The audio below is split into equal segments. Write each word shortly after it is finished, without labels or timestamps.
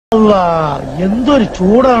എന്തൊരു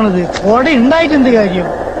ചൂടാണിത്. കൊട ഉണ്ടായിട്ടെന്ത് കാര്യം?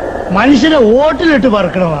 മനുഷ്യനെ ഓട്ടിലിട്ട്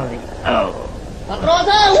പറക്കണമാണ്.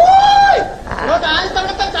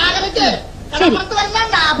 ശരി,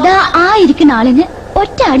 ആ ഇരിക്കുന്ന ആളിന്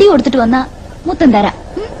ഒറ്റ അടി കൊടുത്തിട്ട് വന്ന മുത്തം തരാം.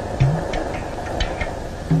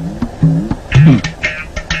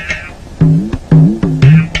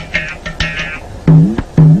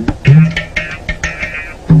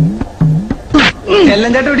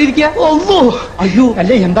 ചെല്ലഞ്ചേട്ടൻ ഇവിടെ ഇരിക്കുക. അയ്യോ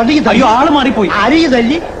അല്ലേ, എന്താ അയ്യോ, ആള് മാറിപ്പോയി. ആരെയും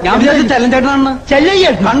തല്ലി? ഞാൻ വിചാരിച്ചു ചെല്ലഞ്ചേട്ടനാണെന്ന്.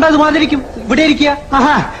 ചെല്ലയ്യേട്ടൻ കണ്ടത് മാതിരിക്കും. ഇവിടെ ഇരിക്കുക.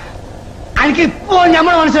 ആഹാ, എനിക്ക് ഇപ്പോ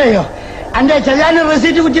ഞമ്മള് മനസ്സിലായോ? എന്റെ ചെല്ലാനും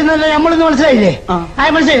റെസീറ്റ് കുറ്റിന്നല്ല നമ്മളൊന്ന് മനസ്സിലായില്ലേ?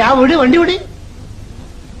 മനസ്സിലായി. ആ വിടി, വണ്ടി വിടി.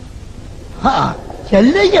 ആ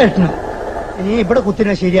ചെല്ലയ്യേട്ടന് ഇനി ഇവിടെ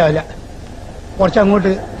കുത്തിന ശരിയാവില്ല.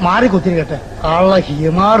 കുറച്ചങ്ങോട്ട് മാറി കുത്തിരിക്കട്ടെ. കള്ള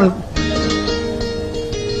ഹിമാറ്.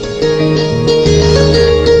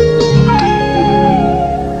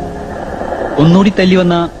 ഒന്നുകൂടി തല്ലി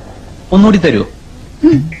വന്ന ഒന്നുകൂടി തരുമോ?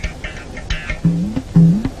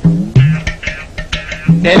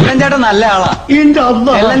 ചെല്ലഞ്ചേട്ടൻ നല്ല ആളാ.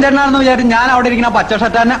 ചെല്ലഞ്ചേട്ടനാണെന്ന് വിചാരിച്ചു ഞാൻ അവിടെ ഇരിക്കുന്ന പച്ച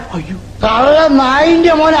ഷർട്ടാനെ. അയ്യോ, കള്ള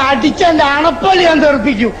നായിന്റെ മോനെ അടിച്ചെന്റെ അണപ്പള്ളി ഞാൻ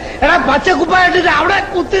തെറിപ്പിക്കും. എടാ, പച്ചക്കുപ്പായിട്ടിട്ട് അവിടെ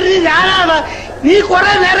കുത്തിരിഞ്ഞ് ഞാനാണ്. നീ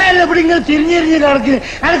കൊറേ നേരമല്ലേ ഇവിടെ ഇങ്ങനെ തിരിഞ്ഞിരിഞ്ഞ് കിടക്കുന്നു.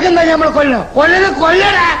 എനക്കെന്താ നമ്മളെ കൊല്ലണം?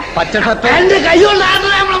 കൊല്ലടാ. പച്ച ഷർട്ട് എന്റെ കൈകൊണ്ട്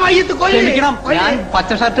നമ്മളെ മയ്യത്ത് ക്ഷമിക്കണം. ഞാൻ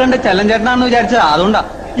പച്ച ഷർട്ട് കണ്ട് ചെല്ലഞ്ചേട്ടനാണെന്ന് വിചാരിച്ചത്, അതുകൊണ്ടാ.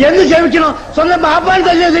 എന്ന് ക്ഷമിക്കണോ? സ്വന്തം ബാപ്പാൻ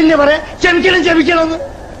തന്നെ പറയാ ക്ഷമിക്കണമെന്ന്.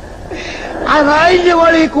 ആ നായിന്റെ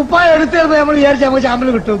പോലെ ഈ കുപ്പായ എടുത്തിരുന്ന് നമ്മൾ വിചാരിച്ച നമുക്ക്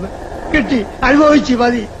ശമ്പളം കിട്ടുമെന്ന്. കിട്ടി, അനുഭവിച്ചു,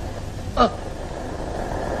 മതി.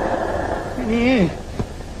 നീ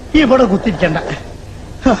ഇവിടെ കുത്തിരിക്കണ്ട.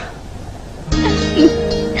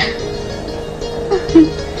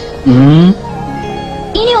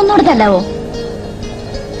 ഇനി ഒന്നുകൂടെ തല്ലാവോ?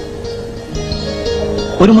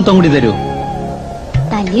 ഒരു മുത്തം കൂടി തരൂ.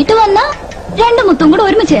 തല്ലിയിട്ട് വന്നാ രണ്ടു മുത്തും കൂടെ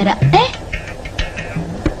ഒരുമിച്ച് തരാം.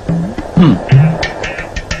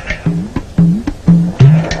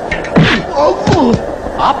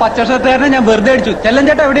 ആ പച്ച ഷർട്ടുകാരനെ ഞാൻ വെറുതെ അടിച്ചു.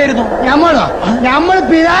 ചെല്ലഞ്ചേട്ടൻ എവിടെയായിരുന്നു? നമ്മൾ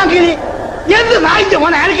പിതാങ്കിനി എന്ത് നായിന്റെ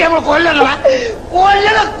മോനെ എനിക്ക് നമ്മൾ കൊല്ലണ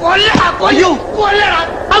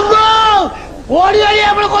അല്ലോ. ഓടി വഴി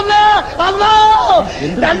നമ്മളെ കൊന്ന്. അല്ലോ,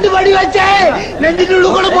 രണ്ടു പടി വെച്ചേ നെഞ്ചിന്റെ ഉള്ളിൽ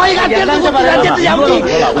കൂടെ പോയി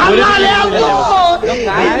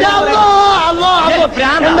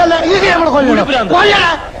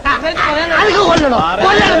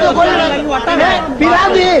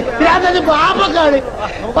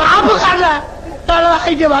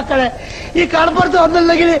പാപ്പക്കാരനായിട്ട് മക്കളെ. ഈ കടപ്പുറത്ത്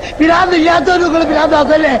വന്നില്ലെങ്കിൽ പിരാന്തില്ലാത്തവരും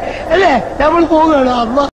പിരാന്താക്കല്ലേ അല്ലേ? നമ്മൾ പോവുകയാണ്. അമ്മ